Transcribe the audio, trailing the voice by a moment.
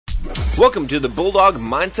Welcome to the Bulldog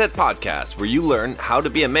Mindset Podcast, where you learn how to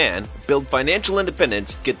be a man, build financial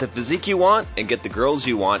independence, get the physique you want, and get the girls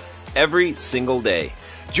you want every single day.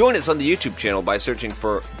 Join us on the YouTube channel by searching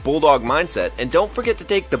for Bulldog Mindset, and don't forget to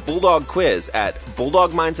take the Bulldog Quiz at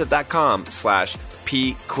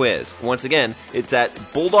bulldogmindset.com/pquiz. Once again, it's at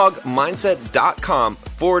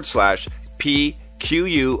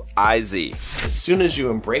bulldogmindset.com/pquiz. As soon as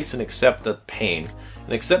you embrace and accept the pain,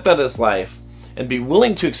 and accept that as life, and be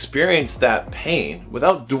willing to experience that pain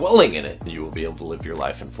without dwelling in it, you will be able to live your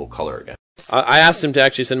life in full color again. I asked him to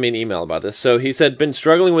actually send me an email about this. So he said, been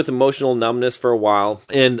struggling with emotional numbness for a while,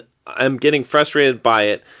 and I'm getting frustrated by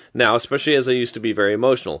it now, especially as I used to be very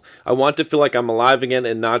emotional. I want to feel like I'm alive again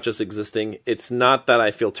and not just existing. It's not that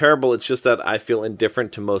I feel terrible, it's just that I feel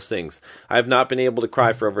indifferent to most things. I have not been able to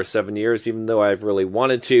cry for over 7 years, even though I've really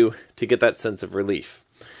wanted to get that sense of relief.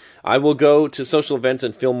 I will go to social events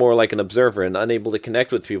and feel more like an observer and unable to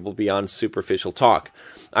connect with people beyond superficial talk.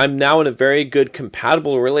 I'm now in a very good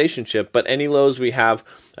compatible relationship, but any lows we have,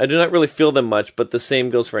 I do not really feel them much, but the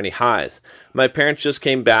same goes for any highs. My parents just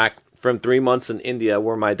came back from 3 months in India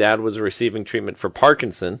where my dad was receiving treatment for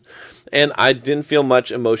Parkinson, and I didn't feel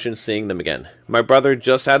much emotion seeing them again. My brother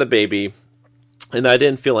just had a baby, and I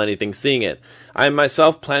didn't feel anything seeing it. I am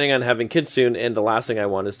myself planning on having kids soon, and the last thing I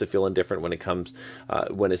want is to feel indifferent when it comes,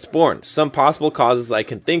 when it's born. Some possible causes I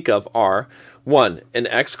can think of are, 1, an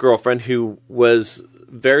ex-girlfriend who was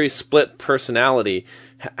very split personality.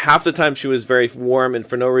 Half the time she was very warm, and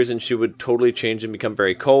for no reason she would totally change and become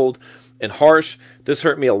very cold and harsh. This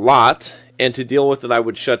hurt me a lot, and to deal with it I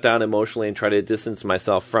would shut down emotionally and try to distance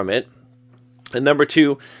myself from it. And number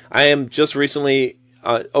 2, I am just recently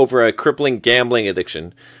over a crippling gambling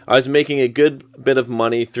addiction. I was making a good bit of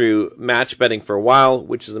money through match betting for a while,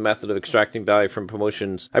 which is a method of extracting value from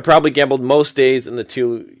promotions. I probably gambled most days in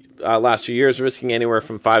the last 2 years, risking anywhere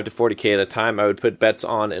from 5 to 40K at a time. I would put bets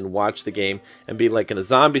on and watch the game and be like in a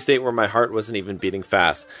zombie state where my heart wasn't even beating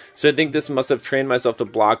fast. So I think this must have trained myself to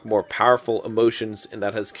block more powerful emotions, and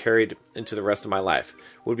that has carried into the rest of my life.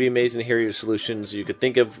 Would be amazing to hear your solutions you could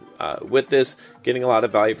think of with this. Getting a lot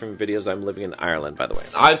of value from videos. I'm living in Ireland, by the way.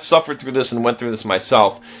 I've suffered through this and went through this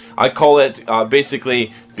myself. I call it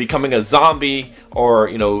basically becoming a zombie, or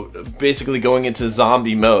basically going into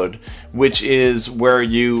zombie mode, which is where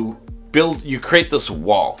you create this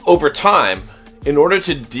wall. Over time, in order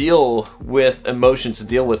to deal with emotions, to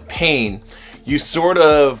deal with pain, you sort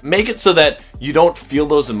of make it so that you don't feel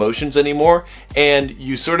those emotions anymore, and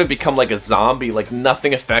you sort of become like a zombie, like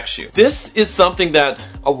nothing affects you. This is something that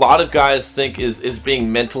a lot of guys think is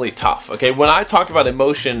being mentally tough, okay? When I talk about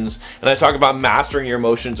emotions, and I talk about mastering your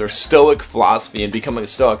emotions, or stoic philosophy and becoming a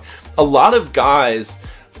stoic, a lot of guys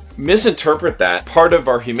misinterpret that. Part of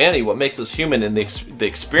our humanity, what makes us human and the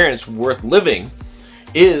experience worth living,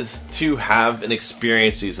 is to have and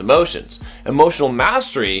experience these emotions. Emotional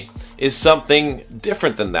mastery is something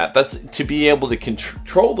different than that. That's to be able to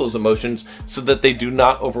control those emotions so that they do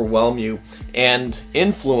not overwhelm you and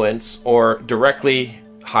influence or directly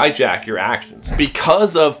hijack your actions.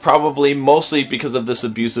 Mostly because of this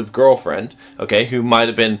abusive girlfriend, okay, who might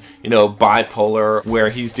have been, bipolar,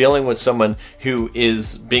 where he's dealing with someone who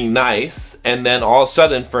is being nice, and then all of a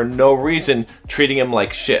sudden, for no reason, treating him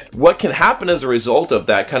like shit. What can happen as a result of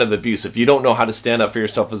that kind of abuse, if you don't know how to stand up for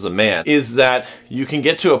yourself as a man, is that you can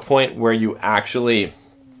get to a point where you actually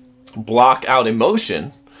block out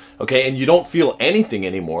emotion, okay, and you don't feel anything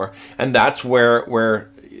anymore, and that's where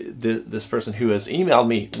this person who has emailed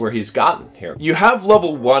me, where he's gotten here. You have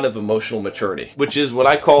level 1 of emotional maturity, which is what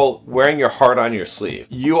I call wearing your heart on your sleeve.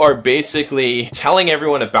 You are basically telling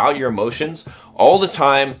everyone about your emotions all the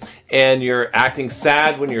time, and you're acting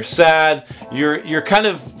sad when you're sad. You're kind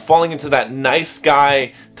of falling into that nice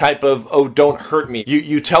guy type of, oh, don't hurt me.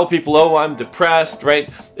 You tell people, oh, I'm depressed, right?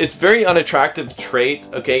 It's very unattractive trait,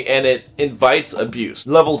 okay, and it invites abuse.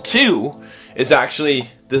 Level 2 is actually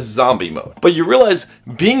this zombie mode. But you realize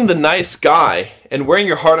being the nice guy and wearing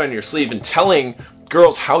your heart on your sleeve and telling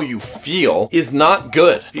girls how you feel is not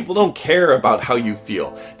good. People don't care about how you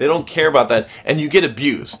feel. They don't care about that, and you get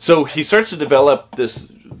abused. So he starts to develop this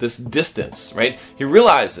distance, right? He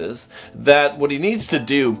realizes that what he needs to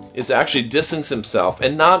do is actually distance himself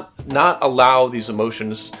and not allow these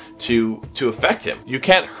emotions to affect him. You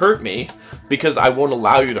can't hurt me because I won't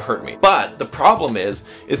allow you to hurt me. But the problem is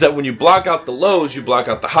that when you block out the lows, you block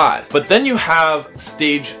out the highs. But then you have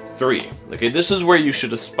stage 3. Okay, this is where you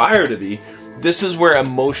should aspire to be. This is where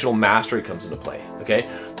emotional mastery comes into play. Okay,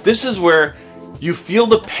 this is where you feel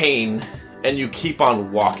the pain and you keep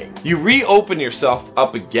on walking. You reopen yourself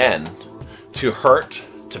up again to hurt,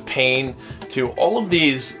 to pain, to all of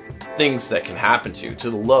these things that can happen to you, to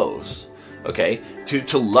the lows. okay,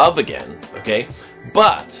 to love again, okay?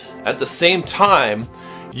 But at the same time,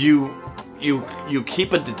 you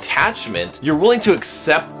keep a detachment. You're willing to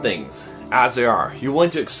accept things as they are. You're willing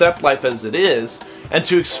to accept life as it is and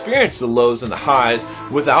to experience the lows and the highs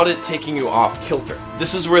without it taking you off kilter.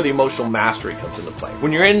 This is where the emotional mastery comes into play.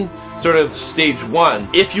 When you're in sort of stage 1,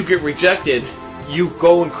 if you get rejected, you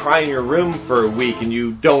go and cry in your room for a week and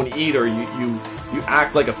you don't eat, or you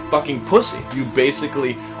act like a fucking pussy. You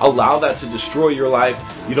basically allow that to destroy your life.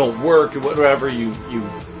 You don't work, whatever, you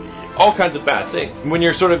all kinds of bad things. When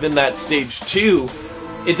you're sort of in that stage 2,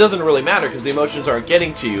 it doesn't really matter because the emotions aren't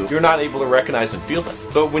getting to you. You're not able to recognize and feel them.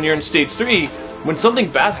 But when you're in stage 3, when something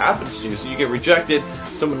bad happens to you, so you get rejected,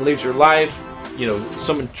 someone leaves your life,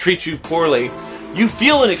 someone treats you poorly, you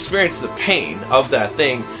feel and experience the pain of that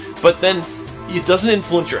thing, but then it doesn't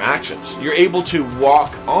influence your actions. You're able to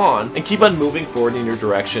walk on and keep on moving forward in your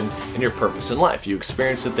direction and your purpose in life. You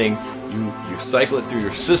experience the thing, you cycle it through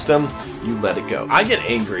your system, you let it go. I get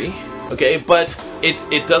angry, okay, but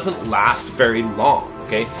it doesn't last very long,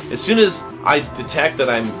 okay? As soon as I detect that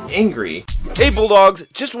I'm angry. Hey Bulldogs,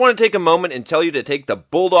 just want to take a moment and tell you to take the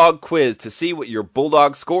Bulldog quiz to see what your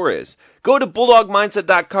Bulldog score is. Go to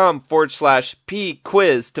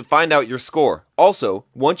bulldogmindset.com/P-quiz to find out your score. Also,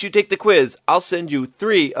 once you take the quiz, I'll send you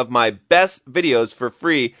 3 of my best videos for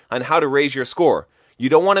free on how to raise your score. You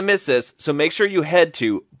don't want to miss this, so make sure you head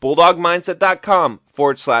to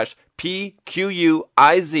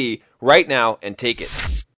bulldogmindset.com/PQUIZ right now and take it.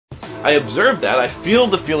 I observe that, I feel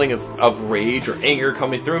the feeling of rage or anger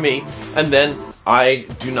coming through me, and then I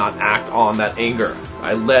do not act on that anger.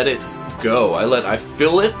 I let it go. I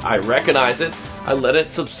feel it, I recognize it, I let it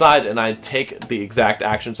subside, and I take the exact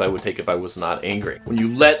actions I would take if I was not angry. When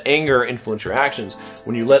you let anger influence your actions,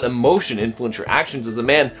 when you let emotion influence your actions as a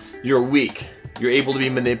man, you're weak. You're able to be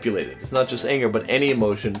manipulated. It's not just anger, but any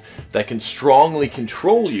emotion that can strongly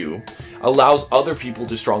control you allows other people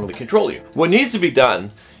to strongly control you. What needs to be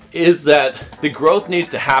done is that the growth needs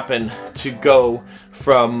to happen to go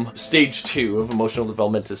from stage 2 of emotional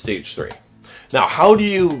development to stage 3. Now, how do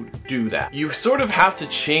you do that? You sort of have to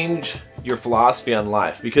change your philosophy on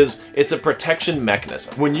life because it's a protection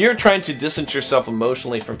mechanism. When you're trying to distance yourself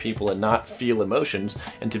emotionally from people and not feel emotions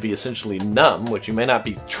and to be essentially numb, which you may not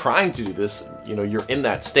be trying to do this, you're in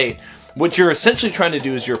that state. What you're essentially trying to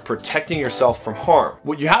do is you're protecting yourself from harm.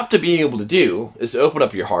 What you have to be able to do is to open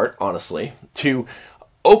up your heart, honestly, to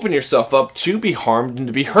open yourself up to be harmed and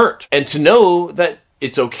to be hurt, and to know that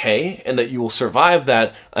it's okay and that you will survive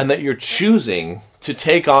that, and that you're choosing to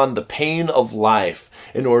take on the pain of life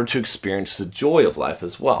in order to experience the joy of life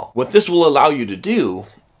as well. What this will allow you to do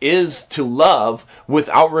is to love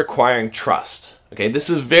without requiring trust. Okay, this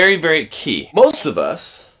is very, very key. Most of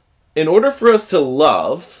us, in order for us to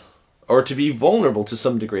love or to be vulnerable to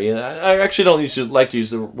some degree, and I actually don't like to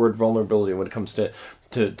use the word vulnerability when it comes to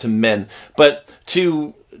men, but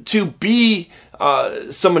to be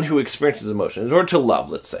someone who experiences emotion, in order to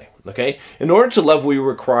love, let's say, okay? In order to love, we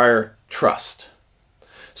require trust.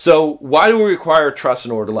 So why do we require trust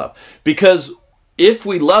in order to love? Because if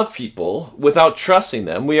we love people without trusting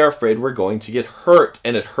them, we are afraid we're going to get hurt,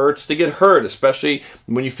 and it hurts to get hurt, especially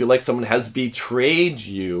when you feel like someone has betrayed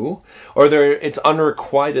you, or it's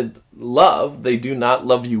unrequited love. They do not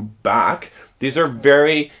love you back. These are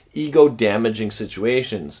very ego-damaging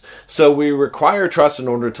situations. So we require trust in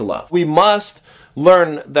order to love. We must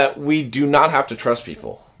learn that we do not have to trust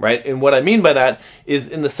people, right? And what I mean by that is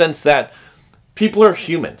in the sense that people are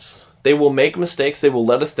humans. They will make mistakes. They will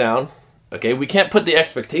let us down. Okay, we can't put the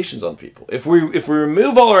expectations on people. If we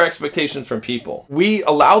remove all our expectations from people, we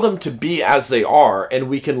allow them to be as they are, and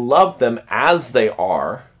we can love them as they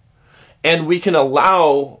are, and we can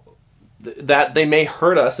allow that they may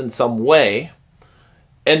hurt us in some way,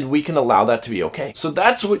 and we can allow that to be okay. So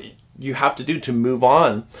that's what you have to do to move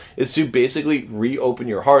on, is to basically reopen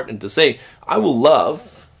your heart and to say, I will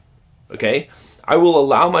love, okay? I will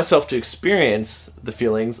allow myself to experience the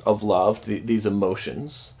feelings of love, these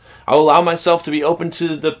emotions. I will allow myself to be open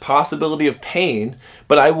to the possibility of pain,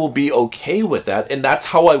 but I will be okay with that, and that's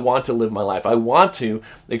how I want to live my life. I want to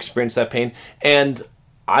experience that pain, and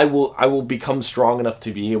I will become strong enough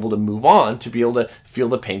to be able to move on, to be able to feel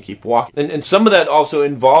the pain, keep walking. And some of that also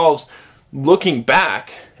involves looking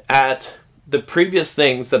back at the previous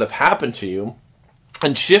things that have happened to you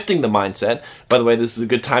and shifting the mindset. By the way, this is a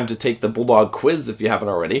good time to take the Bulldog quiz if you haven't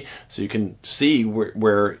already, so you can see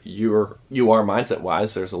where you are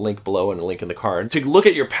mindset-wise. There's a link below and a link in the card. To look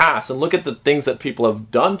at your past and look at the things that people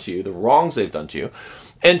have done to you, the wrongs they've done to you,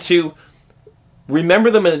 and to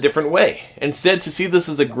remember them in a different way. Instead, to see this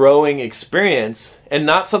as a growing experience and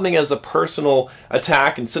not something as a personal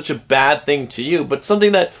attack and such a bad thing to you, but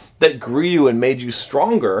something that grew you and made you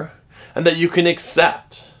stronger and that you can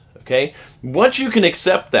accept. Okay? Once you can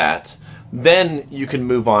accept that, then you can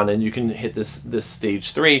move on and you can hit this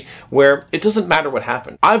stage 3 where it doesn't matter what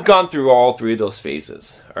happened. I've gone through all 3 of those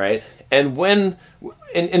phases, all right? And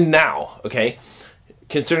now, okay,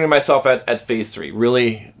 considering myself at phase 3,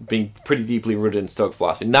 really being pretty deeply rooted in Stoic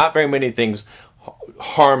philosophy, not very many things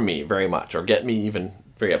harm me very much or get me even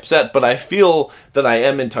very upset, but I feel that I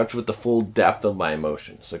am in touch with the full depth of my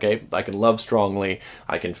emotions, okay? I can love strongly,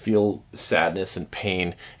 I can feel sadness and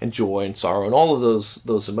pain and joy and sorrow and all of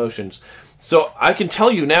those emotions. So I can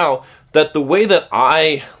tell you now that the way that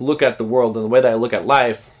I look at the world and the way that I look at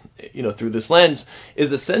life, through this lens,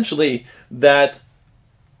 is essentially that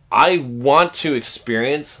I want to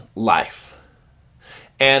experience life.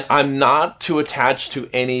 And I'm not too attached to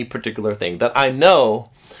any particular thing. That I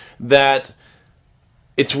know that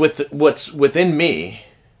it's what's within me,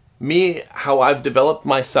 how I've developed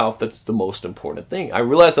myself, that's the most important thing. I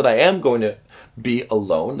realize that I am going to be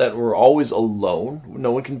alone, that we're always alone.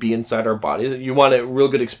 No one can be inside our body. You want a real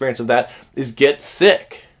good experience of that is get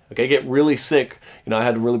sick. Okay, get really sick. I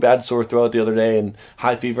had a really bad sore throat the other day and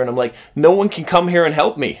high fever, and I'm like, no one can come here and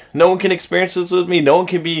help me. No one can experience this with me. No one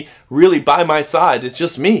can be really by my side. It's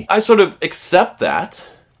just me. I sort of accept that,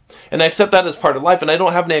 and I accept that as part of life, and I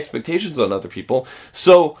don't have any expectations on other people.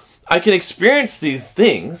 So I can experience these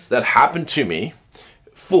things that happen to me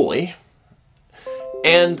fully,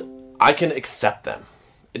 and I can accept them.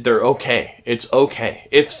 They're okay. It's okay.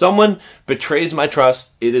 If someone betrays my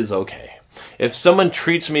trust, it is okay. If someone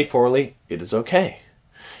treats me poorly, it is okay.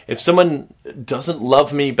 If someone doesn't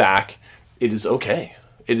love me back, it is okay.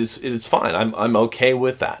 It is fine. I'm okay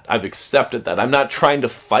with that. I've accepted that. I'm not trying to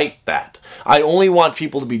fight that. I only want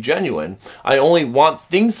people to be genuine. I only want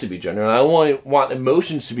things to be genuine. I only want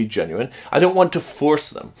emotions to be genuine. I don't want to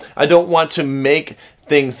force them. I don't want to make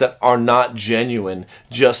things that are not genuine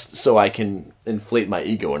just so I can inflate my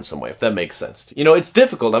ego in some way, if that makes sense. It's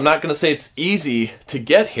difficult. I'm not going to say it's easy to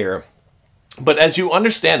get here. But as you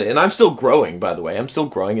understand it, and I'm still growing, by the way, I'm still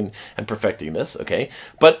growing and perfecting this, okay?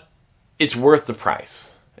 But it's worth the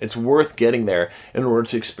price. It's worth getting there in order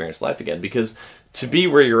to experience life again. Because to be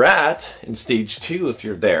where you're at in stage 2, if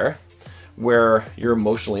you're there, where you're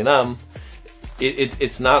emotionally numb,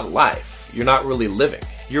 it's not life. You're not really living.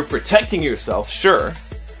 You're protecting yourself, sure,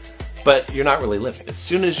 but you're not really living. As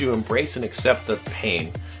soon as you embrace and accept the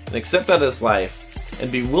pain, and accept that as life, and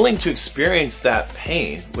be willing to experience that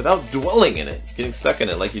pain without dwelling in it, getting stuck in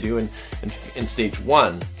it like you do in stage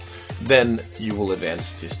 1, then you will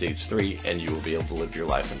advance to stage 3 and you will be able to live your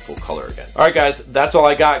life in full color again. Alright guys, that's all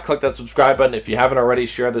I got. Click that subscribe button. If you haven't already,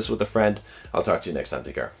 share this with a friend. I'll talk to you next time.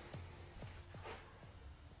 Take care.